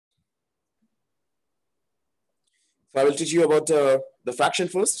So I will teach you about the fraction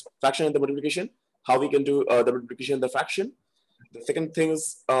first, fraction and the multiplication, how we can do the multiplication and the fraction. The second thing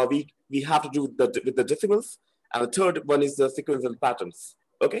is we have to do with the decimals. And the third one is the sequence and patterns.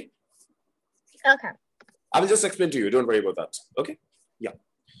 Okay? Okay. I will just explain to you. Don't worry about that. Okay? Yeah.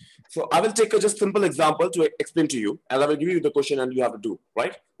 So I will take a just simple example to explain to you, and I will give you the question and you have to do,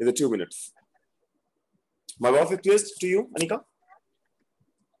 right? In the 2 minutes. My voice is clear to you, Anika?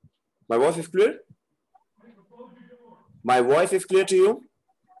 My voice is clear? My voice is clear to you?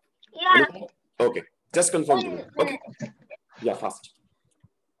 Yeah. Anika? Okay. Just confirm to me. Okay. Yeah, fast.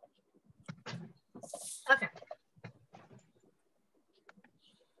 Okay.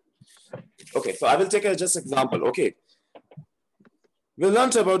 Okay, so I will take a just example. Okay. We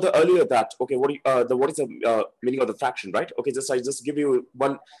learned about the earlier that, okay, what is the meaning of the fraction, right? Okay, I just give you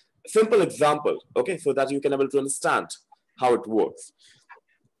one simple example, okay, so that you can able to understand how it works.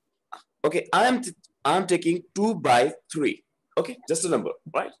 Okay, I'm taking 2 by 3. Okay, just a number,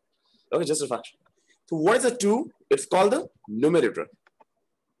 right? Okay, just a fraction. So what is a 2? It's called the numerator.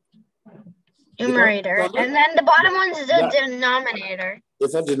 Numerator. And then the bottom one is the denominator.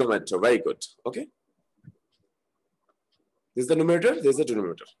 It's a denominator. Very good. Okay. This is the numerator. This is the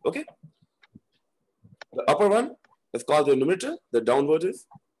denominator. Okay. The upper one is called the numerator. The downward is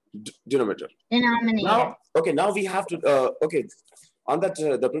denominator. Denominator. Now, okay. Now we have to. Okay. On that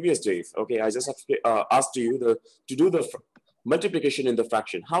the previous days. Okay. I just asked you to do the multiplication in the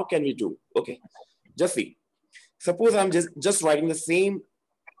fraction. How can we do? Okay. Just see. Suppose I'm just writing the same.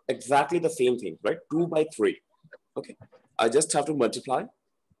 Exactly the same thing, right? 2 by 3. Okay. I just have to multiply.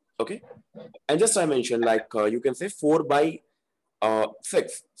 Okay. And just I mentioned like you can say 4 by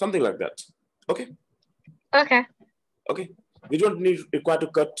 6, something like that. Okay. Okay. Okay. We don't require to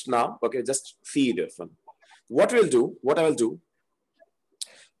cut now. Okay. Just see this one. What I will do,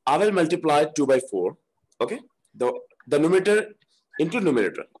 I will multiply 2 by 4. Okay. The numerator into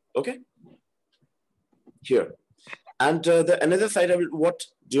numerator. Okay. Here. And the another side I will what?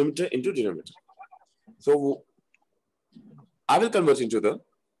 Denominator into denominator. So I will convert into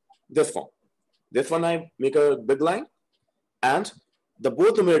this form. This one I make a big line, and the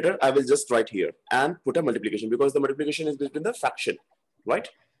both numerator I will just write here and put a multiplication because the multiplication is between the fraction, right?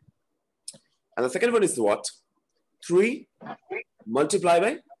 And the second one is what? 3 multiplied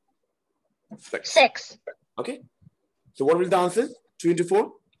by 6. Okay. So what will the answer? 2 into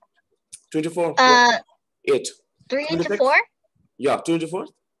 4? 24. 8. 3 into 4? Yeah, 2 into 4.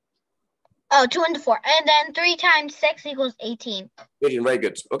 Oh, 2 into 4. And then 3 times 6 equals 18. 18, very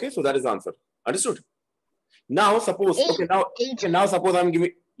good. Okay, so that is the answer. Understood? Now suppose, now suppose I'm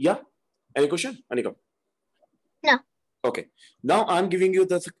giving, yeah? Any question, Anika? No. Okay. Now I'm giving you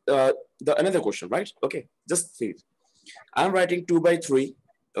the another question, right? Okay, just see it. I'm writing 2 by 3,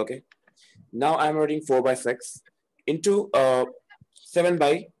 okay? Now I'm writing 4 by 6 into 7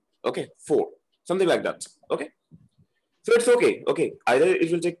 by, okay, 4. Something like that, okay? So it's okay, okay. Either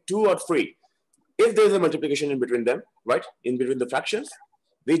it will take 2 or 3. If there is a multiplication in between them, right? In between the fractions,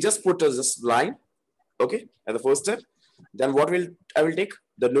 we just put this line, okay, at the first step. Then what I will take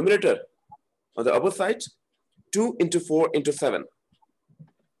the numerator on the upper side, 2 into 4 into 7.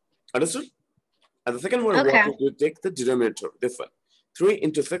 Understood? And the second one, okay. What will take the denominator, this one, 3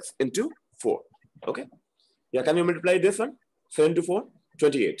 into 6 into 4. Okay. Yeah, can you multiply this one? 7 into 4,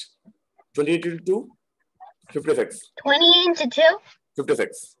 28. 28 into 2, 56. 20 into 2?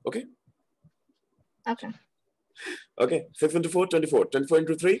 56. Okay. Okay. Okay. 6 into 4, 24. 24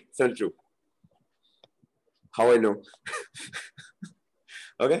 into 3, 72. How I know?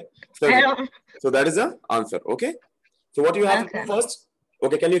 Okay. So that is the answer. Okay. So what you have to do first?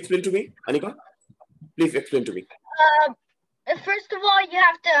 Okay. Can you explain to me, Anika? Please explain to me. First of all, you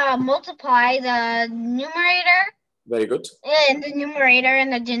have to multiply the numerator. Very good. And the numerator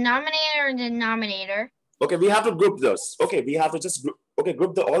and the denominator. Okay, we have to group those. Okay, we have to just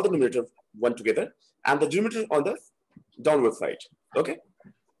group all the numerator one together and the denominator on the downward side. Okay,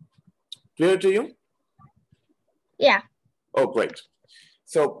 clear to you? Yeah. Oh, great.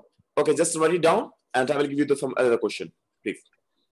 So, okay, just write it down and I will give you some other question, please.